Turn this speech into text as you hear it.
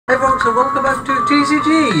Hey folks, and welcome back to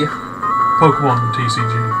TCG! Pokemon TCG.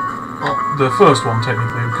 Oh. The first one,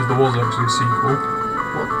 technically, because there was actually a sequel.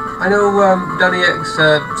 Well, I know Danny X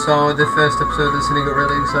saw the first episode of this and he got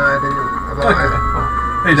really excited about it.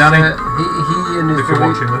 Oh. Hey Danny. He and his if you're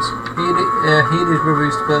watching this. He and his brother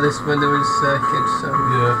used to play this when they was kids, so...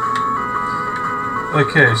 Yeah.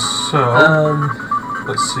 Okay, so...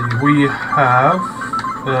 let's see, we have...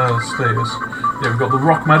 status. Yeah, we've got the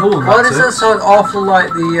rock medal and why that's does that sound awful like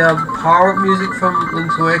the power-up music from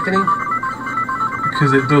Link's Awakening?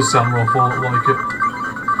 Because it does sound awful like it.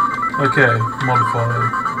 Okay, modify.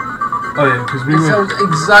 Oh yeah, because we It sounds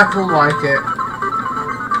exactly like it.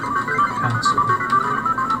 Cancel.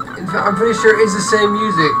 In fact, I'm pretty sure it is the same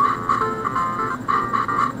music.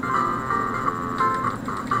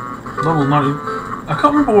 Level 90... I can't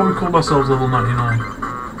remember what we called ourselves level 99.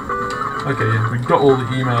 Okay, yeah, we've got all the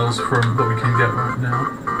emails from that we can get right now.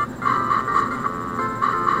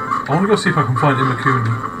 I want to go see if I can find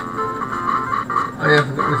Imakuni. Oh yeah,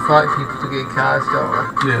 we fight people to get cards, don't we?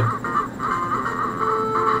 Yeah.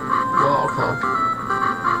 Waterfall.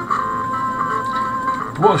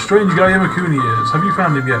 What a strange guy Imakuni is. Have you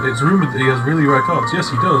found him yet? It's rumoured that he has really rare cards.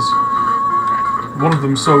 Yes, he does. One of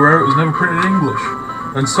them's so rare it was never printed in English.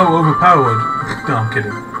 And so overpowered. No, I'm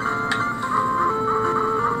kidding.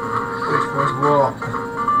 What?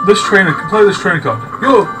 This trainer, play this trainer card.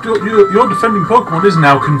 Your defending Pokemon is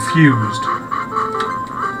now confused.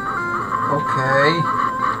 Okay.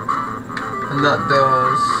 And that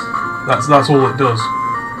does... That's all it does.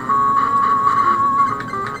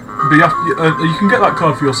 But you have to, you can get that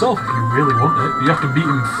card for yourself if you really want it. You have to beat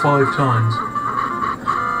him 5 times.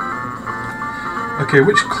 Okay,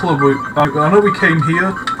 which club? I know we came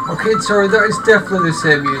here. Okay, sorry, that is definitely the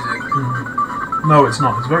same music. No, it's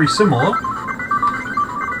not. It's very similar.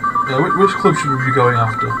 Which club should we be going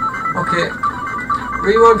after? Okay,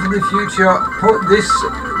 rewind from the future, put this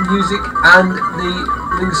music and the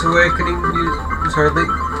Link's Awakening music, sorry,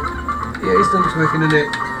 yeah, it's Link's Awakening, isn't it?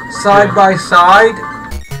 Side by side.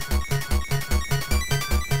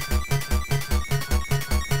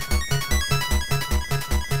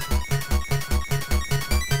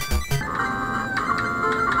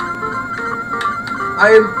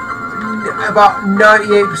 I am about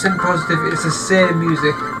 98% positive it's the same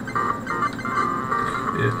music.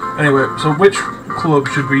 Anyway, so which club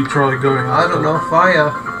should we try going after? I don't know,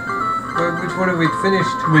 fire. Which one have we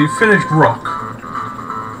finished? We finished rock.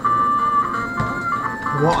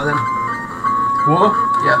 Water then. Water?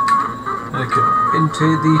 Yeah. Okay. Into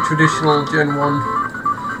the traditional Gen 1.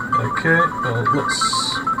 Okay, let's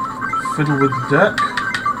fiddle with the deck.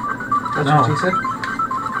 That's what she said.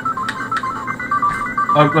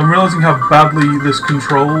 I'm realising how badly this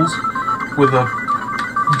controls with a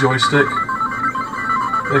joystick.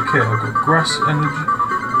 Okay, I've got grass energy.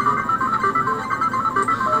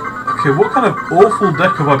 Okay, what kind of awful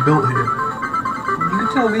deck have I built here? You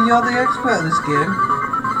tell me, you're the expert at this game.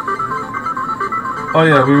 Oh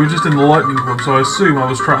yeah, we were just in the Lightning Club, so I assume I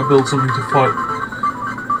was trying to build something to fight.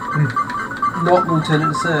 Not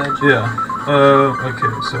Lieutenant Surge. Yeah.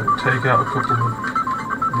 Okay, so take out a couple of the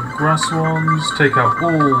grass ones, take out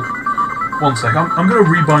all... One sec, I'm going to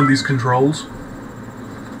rebind these controls.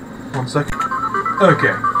 1 second.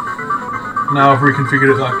 Okay. Now I've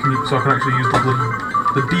reconfigured it so I can actually use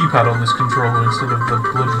the D-pad on this controller instead of the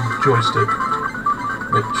bloody joystick.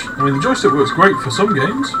 Which, I mean, the joystick works great for some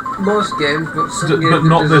games. Most games, but some games... But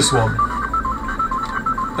not this one.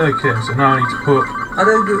 Okay, so now I need to put... I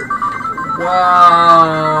don't do...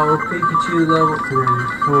 Wow, Pikachu level 3,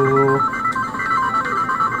 4...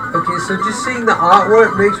 Okay, so just seeing the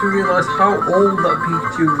artwork makes me realise how old that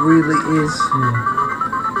Pikachu really is.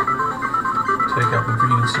 Take out the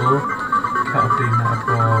Venusaur. Caterpie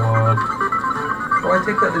Metapod. Why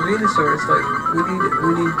take out the Venusaur? It's like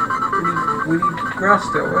we need grass,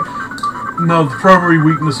 don't we? No, the primary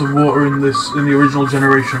weakness of water in the original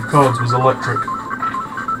generation of cards was electric.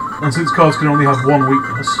 And since cards can only have one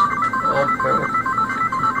weakness,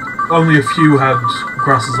 only a few had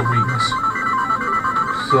grass as a weakness.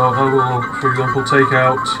 So I will, for example, take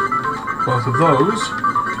out both of those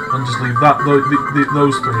and just leave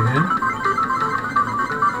those 3 in.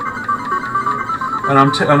 And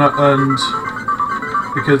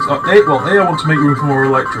because A, I want to make room for more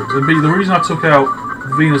electrics, and B, the reason I took out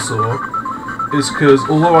Venusaur is because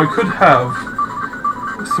although I could have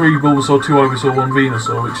 3 Bulbasaur, 2 Ivysaur, 1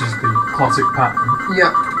 Venusaur, which is the classic pattern.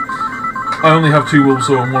 Yeah. I only have 2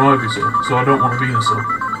 Bulbasaur and 1 Ivysaur, so I don't want a Venusaur.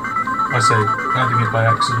 I say adding it by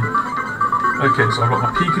accident. Okay, so I've got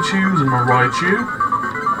my Pikachus and my Raichu.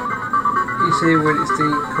 You say when it's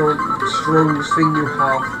the strongest thing you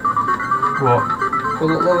have. What?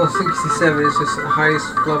 Well, at level 67 is just the highest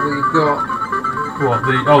level you've got. What,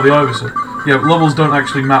 the Ivysaur? Yeah, but levels don't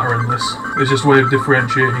actually matter in this. It's just a way of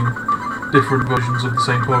differentiating different versions of the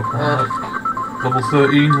same Pokemon. Like level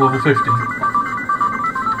 13, level 15.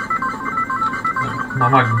 My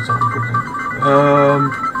Magnum's on, for example.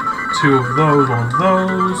 2 of those, 1 of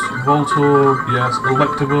those. Voltorb, yes.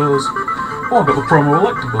 Electabuzz. Oh, I've got the promo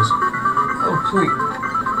Electabuzz. Oh, sweet.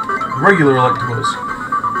 Regular Electabuzz.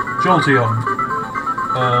 Jolteon.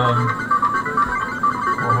 What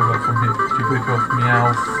have I got from here? Jigglypuff,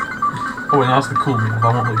 Meowth. Oh wait, no, that's the cool Meowth. I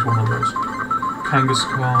want at least one of those.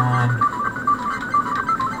 Kangaskhan.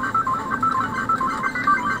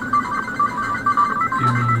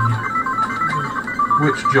 Give me...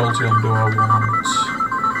 Which Jolteon do I want?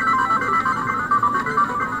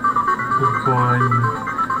 Flip a coin.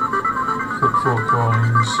 Flip 4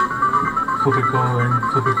 coins. Flip a coin.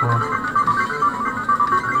 Flip a coin.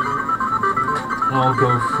 I'll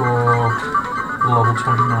go for the level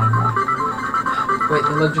 29 one. Wait,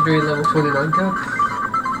 the legendary level 29 card?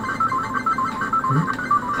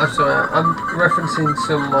 I'm sorry, I'm referencing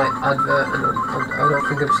some like advert and I don't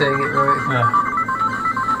think I'm saying it right. Yeah.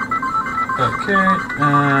 Okay,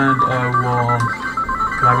 and I want...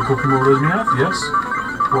 Can I have a couple more of those Meowth? Yes.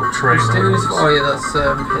 What trainers? Mysterious... Oh yeah, that's...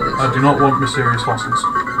 I do not want mysterious fossils.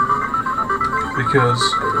 Because...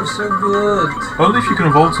 They're so good. Only if you can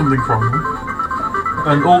evolve something from them.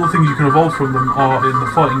 And all the things you can evolve from them are in the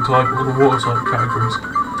fighting type or the water type categories.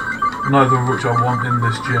 Neither of which I want in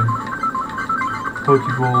this gym.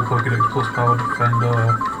 Pokeball, Pokedex Plus Power Defender,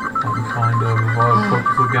 Mountain Finder, Revive,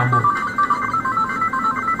 Pokeflip Gamble.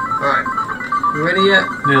 Alright. You ready yet?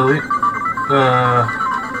 Nearly.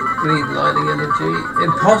 We need lightning energy.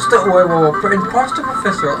 Imposter... Wait. Imposter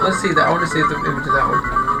Professor. Let's see that. I want to see the image of that one.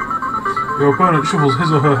 Your opponent shuffles his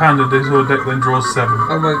or her hand into his or her deck, then draws 7.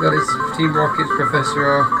 Oh my god, it's Team Rocket's Professor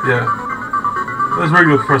Oak. Yeah. There's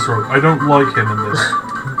regular Professor Oak. I don't like him in this.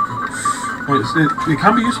 It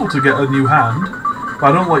can be useful to get a new hand, but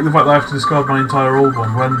I don't like the fact that I have to discard my entire old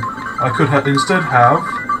one when I could instead have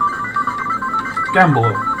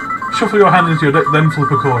Gambler. Shuffle your hand into your deck, then flip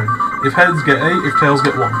a coin. If heads, get 8, if tails,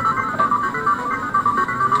 get 1.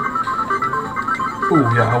 Oh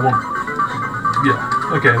yeah, I want... Yeah.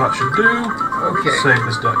 Okay, that should do. Okay. Save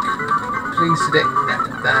this deck. Please select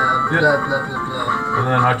that. Yep. Blah, blah, blah, blah. And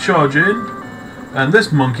then I charge in, and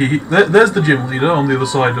this monkey, there's the gym leader on the other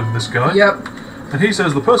side of this guy. Yep. And he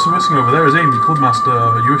says, the person missing over there is Amy,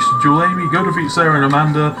 Clubmaster. You wish to duel Amy, go defeat Sarah and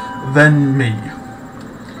Amanda, then me.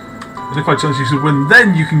 And if I challenge you to win,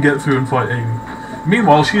 then you can get through and fight Amy.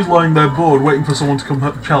 Meanwhile, she's lying there bored, waiting for someone to come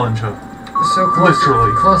challenge her. So classic,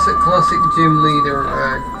 Literally. classic gym leader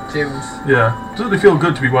gyms. Yeah. Doesn't it feel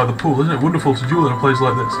good to be by the pool? Isn't it wonderful to duel in a place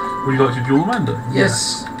like this? Would you like to duel Amanda?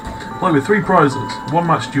 Yes. Play with 3 prizes. 1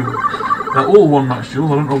 match duel. They're all 1 match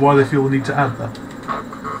duels. I don't know why they feel the need to add that.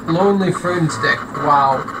 Lonely Friends deck.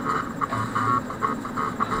 Wow.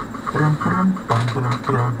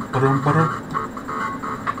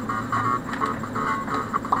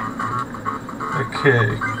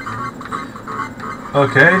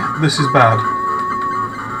 Okay, this is bad.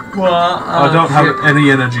 Well, I don't have any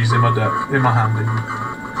energies in my deck, in my hand even.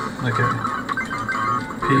 Okay.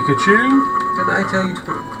 Pikachu. Didn't I tell you to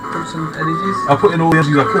put some energies? I put in all the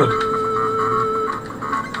energies I could.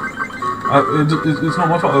 It's not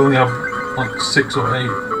my fault I only have like 6 or 8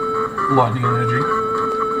 lightning energy.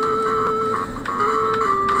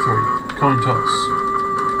 3. Coin toss.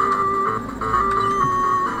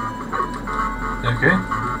 Okay.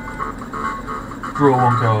 Draw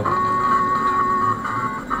 1 card.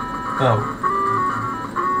 Oh.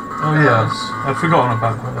 Oh yes. I'd forgotten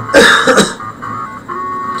about her.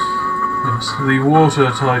 Yes, the water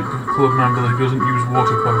type club member who doesn't use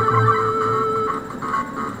water Pokemon.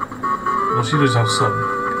 Well, she does have some.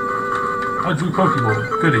 I drew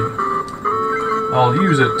Pokeball. Goody. I'll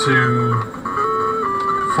use it to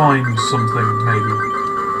find something, maybe.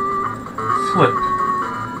 Flip.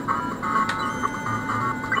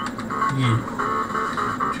 Yeah.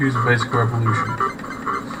 Choose a basic or evolution.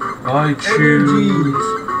 I choose...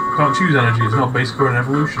 Can't choose energy, it's not basic or an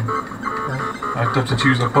evolution. I have to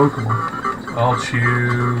choose a Pokemon. I'll choose...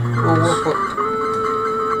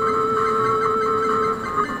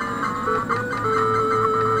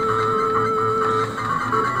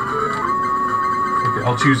 Okay,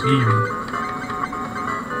 I'll choose Eevee.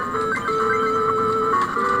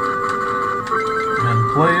 And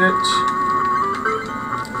play it.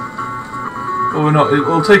 Or not,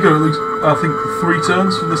 it'll take her at least, I think, 3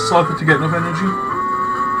 turns for this cycle to get enough energy.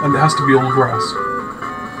 And it has to be all grass.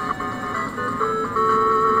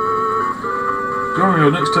 During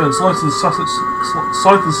your next turn, Scyther's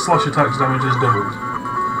slash attacks damage is doubled.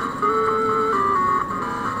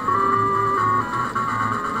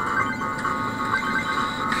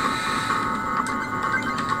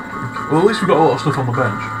 Well, at least we've got a lot of stuff on the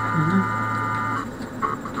bench.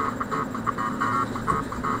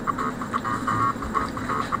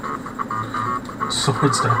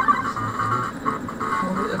 Sword staff.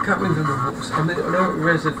 I can't remember the books. I mean, I know it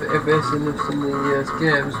raises the base in the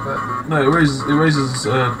games, but No, it raises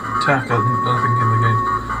attack. I think in the game.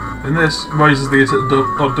 In this, raises the attack,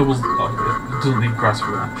 doubles. It doesn't need grass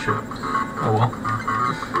for that shit. Oh well.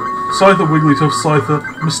 Scyther, Wigglytuff, Scyther,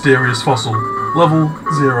 Mysterious Fossil, level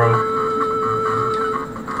 0.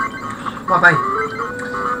 bye.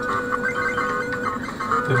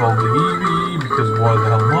 Evolve the Eevee because why the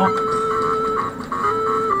hell not?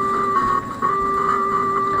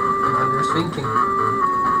 Thinking.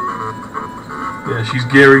 Yeah, she's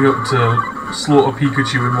gearing up to slaughter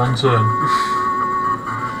Pikachu in one turn.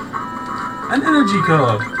 An energy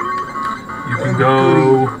card. You can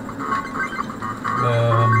go.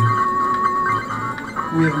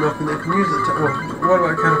 We have nothing that can use it. Well, what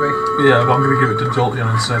about Canopy? Yeah, but I'm going to give it to Jolteon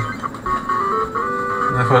instead.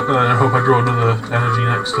 And if I hope I draw another energy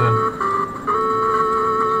next turn.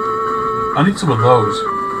 I need some of those.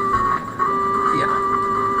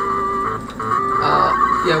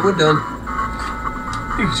 Yeah, we're done.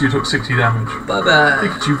 Pikachu took 60 damage. Bye-bye.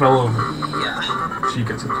 Pikachu fell over. Yeah. She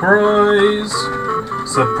gets a prize.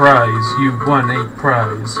 Surprise, you won a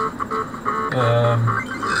prize.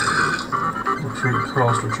 Retreat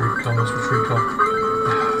cost.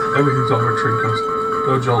 Everything's on retreat cost.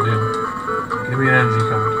 Go Jolteon. Give me an energy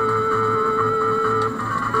card.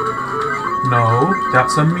 No,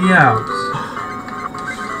 that's a Meowth.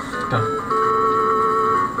 Done.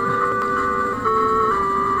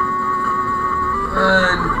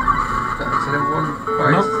 And that's an M1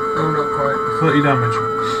 twice. Nope. No, not quite. 30 damage.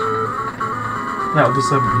 Out of the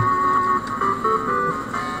 70.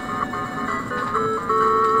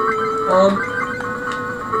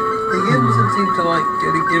 The game doesn't seem to like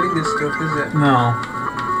giving this stuff, is it? No.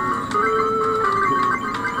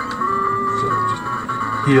 So just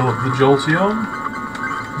heal up the Jolteon.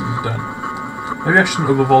 Done. Maybe I shouldn't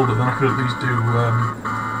have evolved it, then I could at least do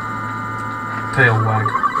Tail Wag.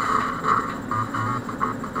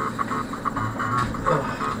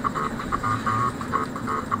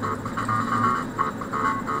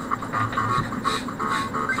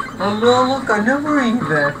 Oh no, look, I never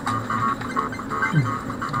even.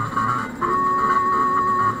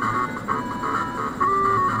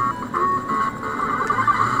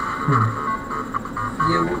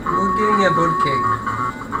 Yeah, we're getting a bud cake.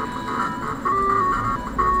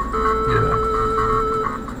 Yeah.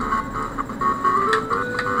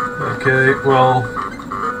 Okay, well...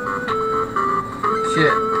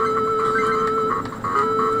 Shit.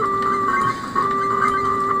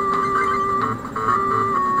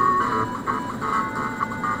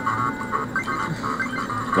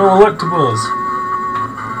 Go Electabuzz!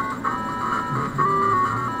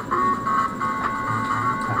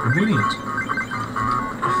 How convenient.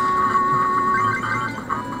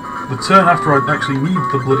 The turn after I actually need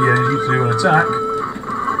the bloody energy to do an attack,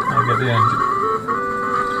 I get the energy.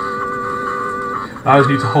 I just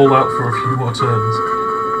need to hold out for a few more turns.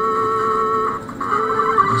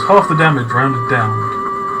 It's half the damage rounded down.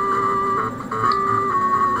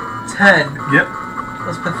 10. Yep,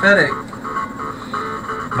 That's pathetic.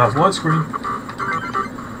 that's light screen.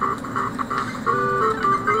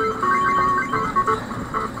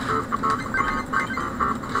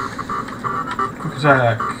 Quick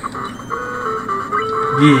attack.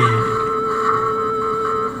 Yeah.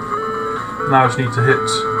 Now I just need to hit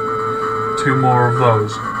 2 more of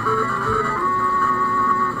those.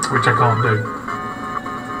 Which I can't do.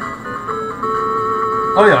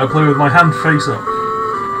 Oh yeah, I play with my hand face up.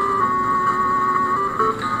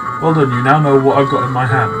 Well done, you now know what I've got in my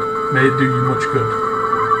hand. May it do you much good.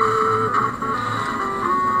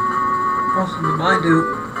 Possibly might do.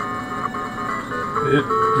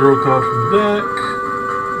 Draw a card from the deck.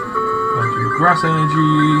 And do grass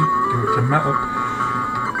energy. Give it to metal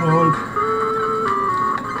card.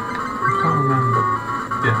 I can't remember.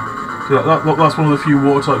 Yeah. So that's one of the few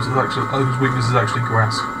water types that actually, whose weakness is actually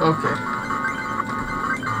grass. Okay.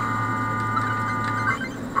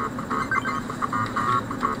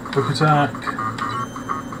 Quick attack.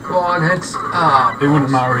 Go on, heads. Ah. It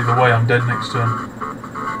wouldn't matter either way, I'm dead next turn.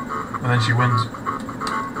 And then she wins.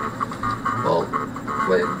 Well,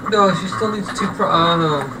 wait, no, she still needs 2 pro. Oh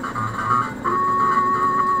no.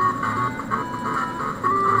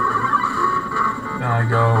 Then I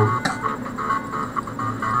go.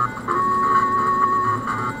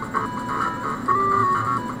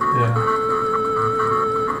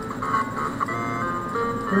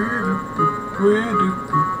 I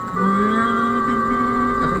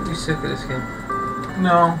think you're sick of this game.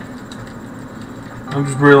 No. I'm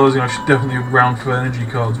just realising I should definitely have round for energy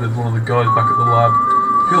cards with one of the guys back at the lab.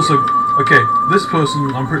 He also... Okay, this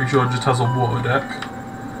person, I'm pretty sure, just has a water deck.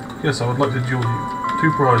 Yes, I would like to duel you.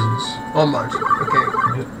 2 prizes. Oh man, okay.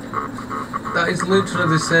 Yep. That is literally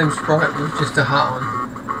the same sprite with just a hat on.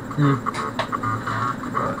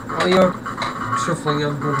 Right. While you're shuffling,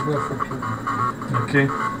 I'm going to go for a few. Okay.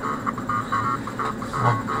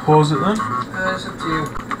 I'll pause it then. It's up to you.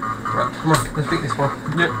 Right, come on, let's beat this one.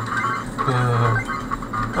 Yep.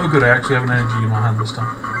 Oh good, I actually have an energy in my hand this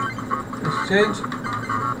time. Let's change.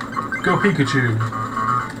 Go Pikachu!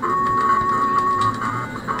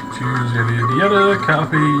 Choose yada yada yada,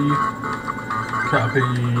 Caterpie.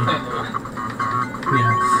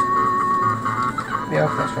 Meowth. Yeah,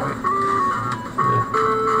 that's right. Yeah.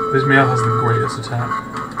 This Meowth has the greatest attack.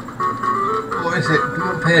 What is it? Do you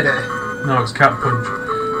want payday? No, it's Cat Punch.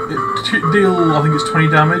 It deal, I think it's 20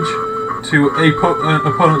 damage to an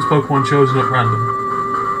opponent's Pokemon chosen at random.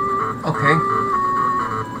 Okay.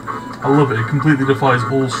 I love it. It completely defies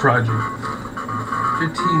all strategy.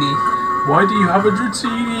 Dratini. Why do you have a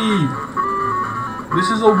Dratini? This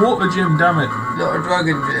is a water gym, damn it. Not a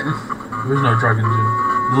dragon gym. There is no dragon gym.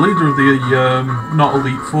 The leader of the not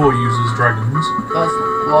Elite Four uses dragons. That's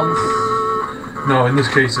Lance. No, in this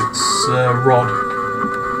case it's Rod.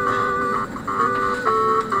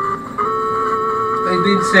 Are you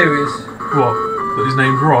being serious? What? That his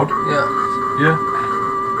name's Rod? Yeah. Yeah.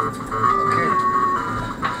 Okay.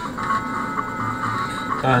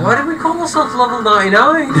 Why did we call ourselves level 99?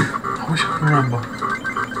 I wish I could remember.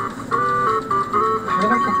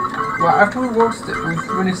 Well, after we watched it, we've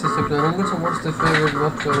finished this episode, I'm going to watch the favourite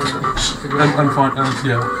episode. I'm fine,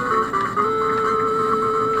 yeah.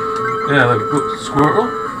 Yeah, look, Squirtle,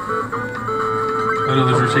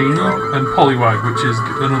 another Dratini, and Poliwag, which is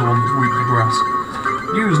another one that's weak to grass.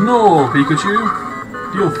 Use Gnaw, Pikachu!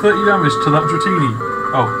 Deal 30 damage to that Dratini.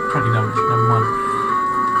 Oh, 20 damage, never mind.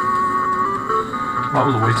 That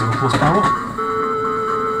was a waste of a plus power.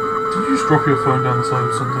 Did you just drop your phone down the side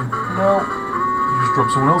of something? No. Did you just drop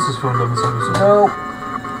someone else's phone down the side of something? No.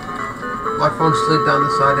 My phone slid down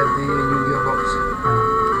the side of the Yu-Gi-Oh box.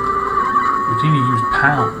 Dratini used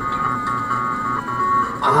Pound.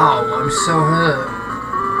 Ow, I'm so hurt.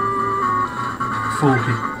 Full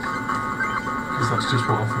heat. Because that's just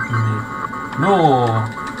what I fucking need. No!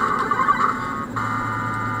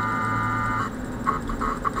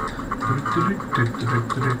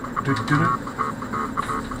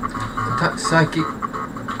 Attack Psychic.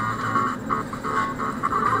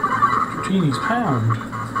 Dratini's Pound.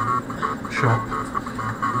 Shop.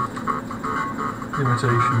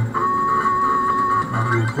 Imitation. Now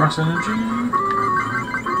do Grass Energy.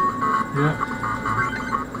 Yeah.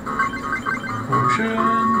 Potion.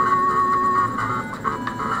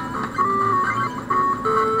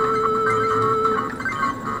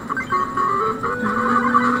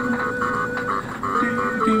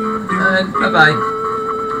 And bye-bye.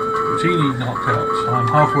 Dratini knocked out, so I'm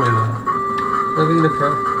halfway there. Living the pro.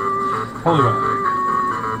 Poliwag.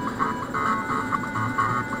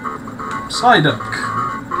 Psyduck.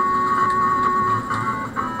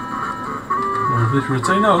 Or if this would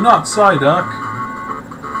say no, not Psyduck.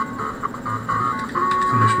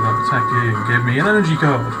 Finished without attacking. Gave me an energy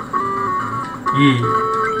card. Yee.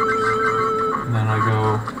 And then I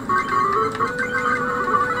go.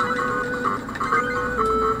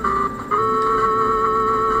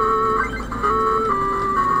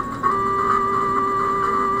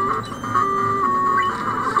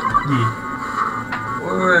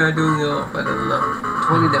 We're doing a lot better than that.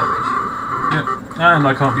 20 damage. Yep, and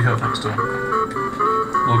I can't be hurt next turn.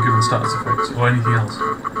 Or given status effects, or anything else.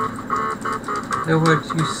 No words,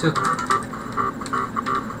 you suck.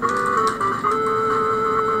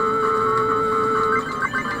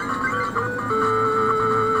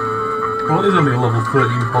 Well, it is only a level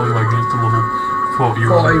 13 Poliwag against a level 40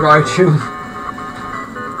 Raichu.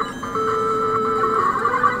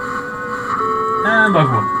 And I've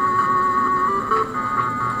won.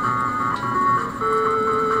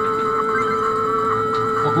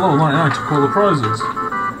 Level 99 took all the prizes.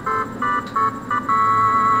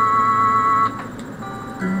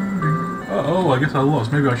 Oh, I guess I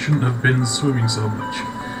lost. Maybe I shouldn't have been swimming so much.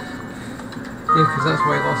 Yeah, because that's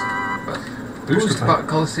why I lost. Booster pack.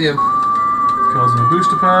 Coliseum. Cards in the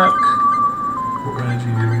booster pack. What energy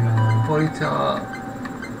do we know? Ponyta.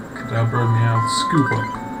 Kadabra, Meowth, Scoop Up.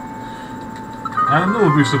 And another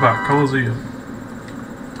booster pack, Coliseum.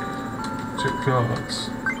 Chip cards.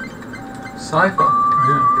 Cypher.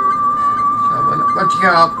 Yeah. Magic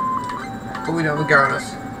up. But we don't have Gyarados.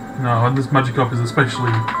 No, and this Magikarp is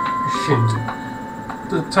especially clumsy.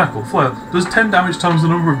 The tackle, flare. Does 10 damage times the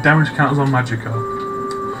number of damage counters on Magikarp.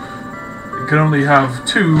 It can only have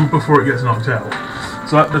 2 before it gets knocked out.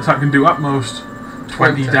 So that attack can do at most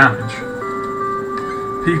 20 damage.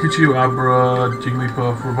 Pikachu, Abra,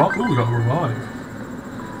 Jigglypuff, Revive. Ooh, we got a Revive.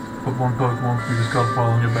 Put one Pokemon from this card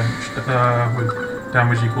pile on your bench with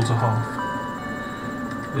damage equal to half.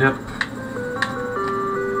 Yep.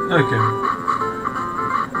 Okay.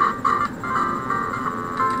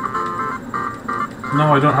 No,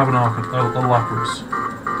 I don't have a Lapras.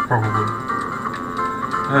 Probably.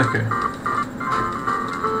 Okay.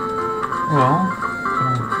 Well,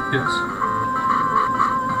 yes.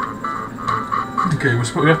 Okay, we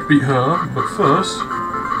have to beat her, but first...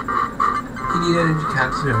 You need energy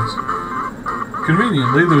cards. Yes.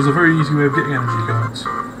 Conveniently, there was a very easy way of getting energy cards.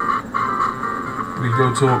 We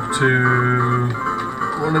go talk to...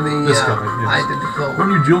 One of the... this guy, yes. Identical.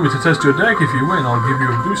 When you duel me to test your deck, if you win, I'll give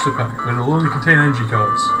you a booster pack, but it'll only contain energy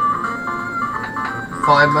cards.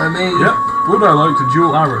 Fine by me. Yep. Would I like to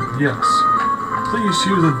duel Aaron? Yes. Please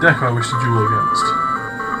choose a deck I wish to duel against.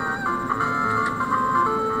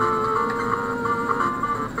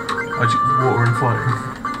 I choose water and fire.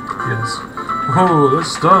 Yes. Oh,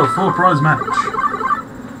 let's start a 4-prize match.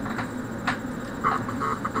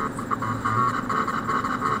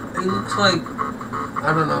 He looks like,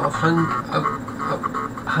 I don't know,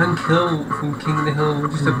 Hank Hill from King of the Hill,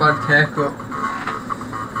 just a bad haircut.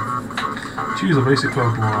 Choose a basic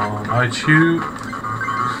Pokemon.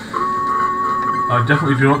 I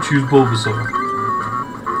definitely do not choose Bulbasaur.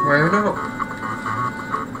 Why not?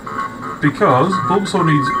 Because Bulbasaur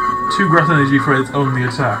needs 2 Breath Energy for its only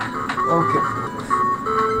attack. Okay.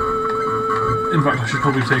 In fact, I should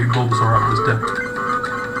probably have taken Bulbasaur out of this deck.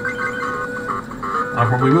 I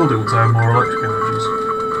probably will do once I have more electric energies.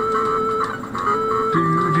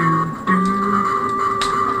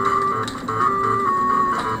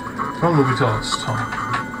 Tom will be tossed. Oh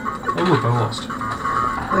look, I lost.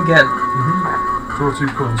 Again. Draw 2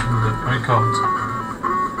 coins from the deck. I mean cards.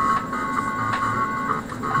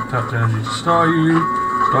 Tapped energy to Staryu.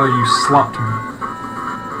 Staryu slapped me.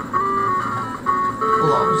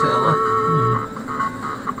 Well, that was early.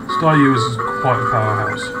 Staryu is quite a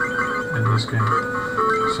powerhouse in this game.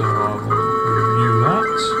 So I will give you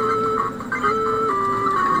that.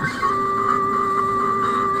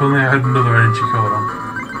 If only I had another energy card on.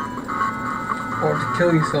 Or to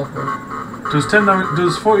kill yourself with.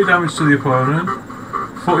 Does 40 damage to the opponent,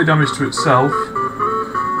 40 damage to itself,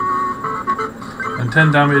 and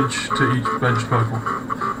 10 damage to each bench Pokemon. Oh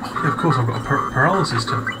yeah, of course I've got a paralysis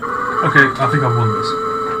tip. Okay, I think I've won this.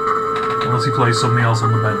 Unless he plays something else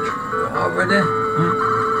on the bench. Already?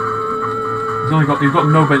 He's got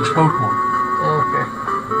no bench Pokemon. Oh, okay.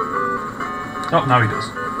 Oh, now he does.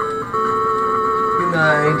 Good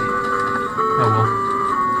night. Oh well.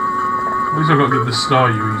 At least I've got to get this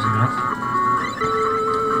Staryu easy enough.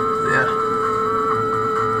 Yeah.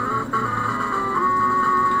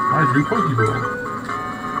 I drew Pokeball.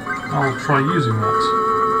 I'll try using that.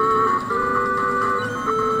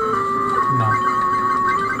 No.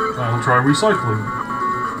 I'll try recycling.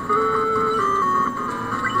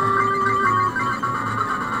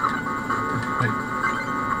 Wait.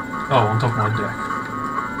 Oh, on top of my deck.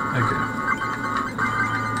 Okay.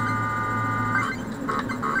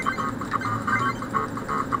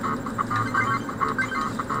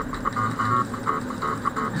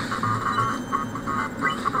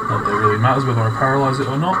 Not that it really matters whether I paralyze it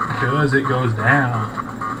or not, because it goes down.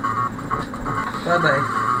 Bye-bye.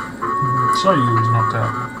 So you was knocked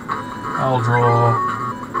out. I'll draw...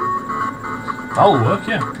 That'll work,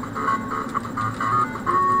 yeah.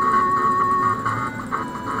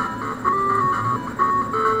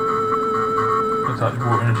 Attach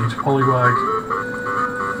water energy to Poliwag.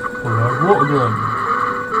 Poliwag water gun.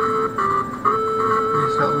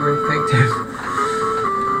 It's not very effective.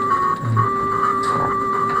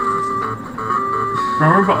 I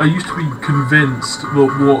remember I used to be convinced that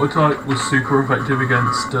water type was super effective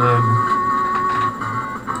against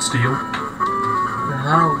steel.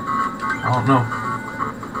 How? I don't know.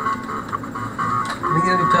 I think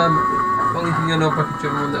the only thing I know about Gen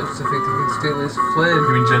 1 that was effective against steel is flame.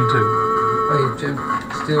 You mean Gen 2? Oh yeah,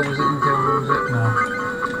 steel was it in Gen 1, was it?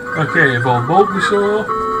 No. Okay, evolve Bulbasaur.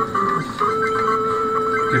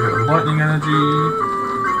 Give it a lightning energy.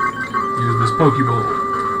 Use this Pokeball.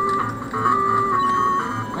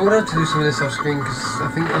 I'm going to have to do some of this off screen because I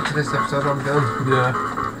think after this episode I'm done. Yeah.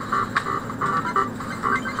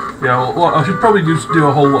 Yeah, well, I should probably just do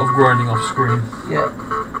a whole lot of grinding off screen. Yeah.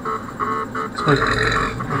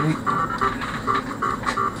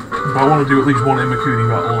 But I want to do at least one Imakuni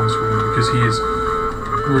battle on screen because he is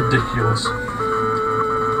ridiculous.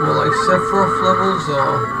 What, like Sephiroth levels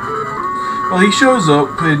or? Well, he shows up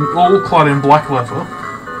all clad in black leather.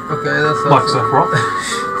 Okay, that's like Sephiroth.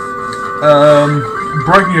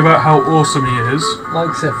 Bragging about how awesome he is.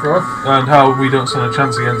 Like Sephiroth. And how we don't stand a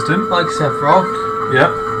chance against him. Like Sephiroth.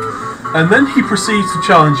 Yep. And then he proceeds to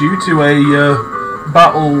challenge you to a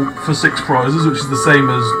battle for 6 prizes, which is the same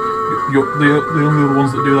as the only other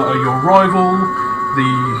ones that do that are your rival,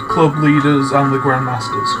 the club leaders, and the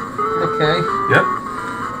grandmasters. Okay. Yep.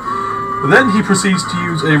 Then he proceeds to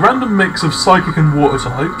use a random mix of psychic and water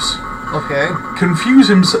types. Okay. Confuse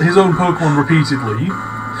his own Pokemon repeatedly.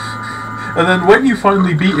 And then when you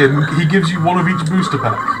finally beat him, he gives you one of each booster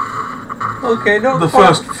pack. Okay, the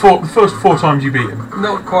first 4 times you beat him.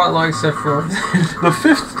 Not quite like Sephiroth. The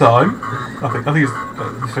 5th time, I think it's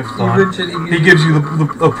the 5th time, he gives you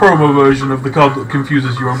the promo version of the card that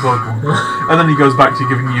confuses your own Pokemon. And then he goes back to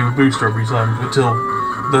giving you a booster every time until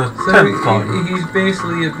the 10th time. He's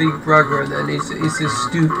basically a big bragger and then he's just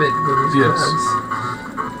stupid with his cards.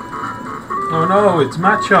 Oh no, it's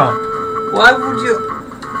matchup. Why would you...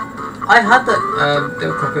 I had that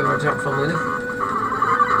copy of Matchup from Linux.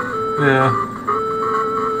 Yeah.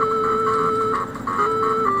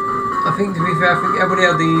 I think, to be fair, I think everybody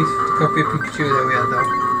had the copy of Pikachu that we had, though.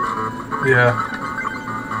 Yeah.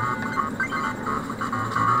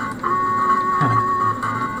 Huh.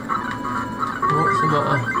 What's the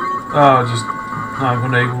matter? I'm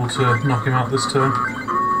unable to knock him out this turn.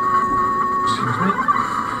 Excuse me.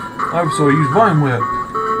 I saw you use Vine Whip.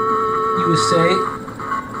 You were say...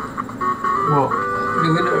 What? Do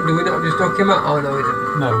we not just knock him out? Oh, no, we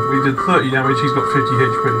didn't. No, we did 30 damage, he's got 50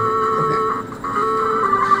 HP. Okay.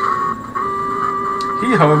 He,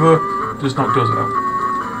 however, just knocked us out.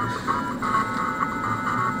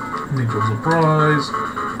 He draws a prize.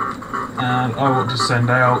 And I want to send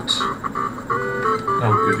out...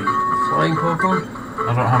 Oh, goody. Flying Pokemon?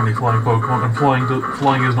 I don't have any flying Pokemon, and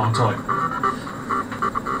flying is not a type.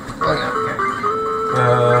 Oh, yeah, okay.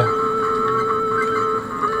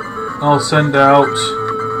 I'll send out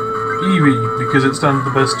Eevee because it stands the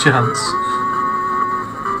best chance.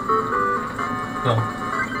 Oh.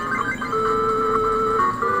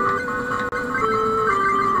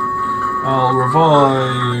 I'll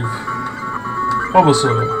revive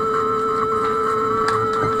Bulbasaur.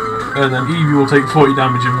 And then Eevee will take 40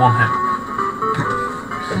 damage in 1 hit.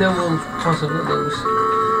 And then we'll possibly lose.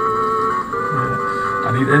 Yeah.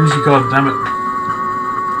 I need energy card, damn it.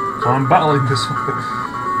 So I'm battling this one.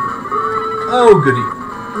 Oh goody.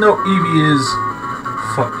 No, Eevee is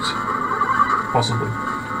fucked. Possibly.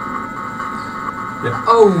 Yeah.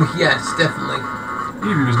 Oh yes, definitely.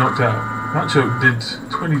 Eevee was knocked out. That choke did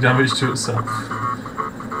 20 damage to itself.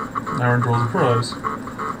 Aaron draws a prize.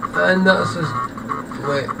 And that's just...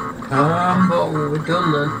 Wait. I thought we were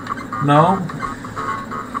done then. No.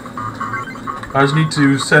 I just need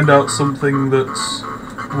to send out something that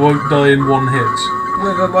won't die in 1 hit.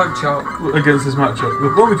 With a Mudchok. Against this matchup. The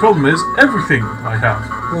only problem is, everything I have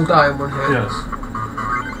will die in 1 hit. Yes.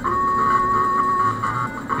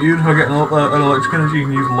 Even if I get an electric energy, you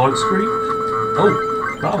can use light screen. Oh,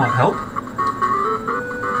 that might help.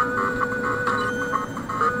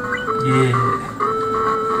 Yeah.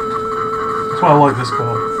 That's why I like this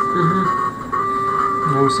card.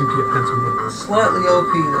 I always seem to get heads with it. Slightly OP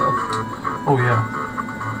though. Oh yeah.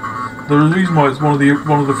 The reason why it's one of the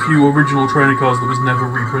few original training cards that was never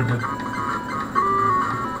reprinted.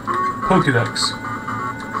 Pokédex.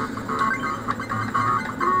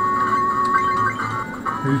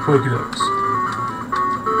 Use Pokédex.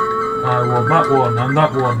 I want that one, and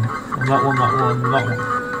that one, and that one, that one, and that one.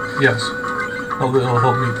 Yes. That'll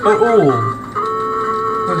help me at all.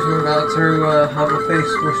 Because we're about to have a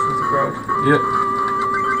face squished with the ground. Yep.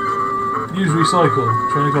 Use recycle.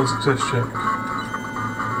 Training card success check.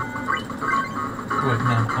 Wait,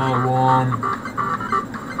 no. I want...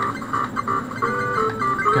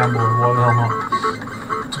 Gamble. Why the hell not?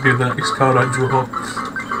 To be the next card I draw.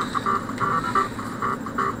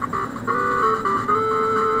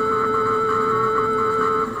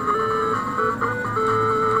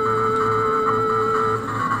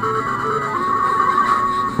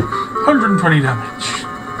 $120 damage.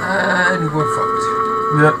 And we're fucked.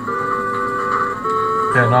 Yep.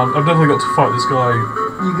 Yeah, no, I've definitely got to fight this guy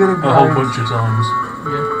You're gonna a whole bunch of times.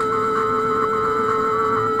 Yeah.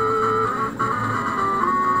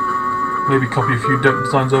 Maybe copy a few deck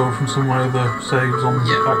designs over from somewhere the saves on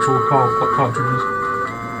actual cartridges.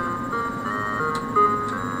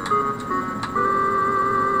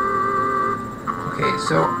 Okay,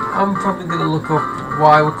 so I'm probably gonna look up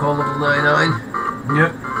why we're called level 99.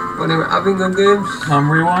 Yep. But anyway, I've been Gun Games. I'm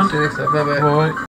Rewind. See you next time. Bye bye. Bye.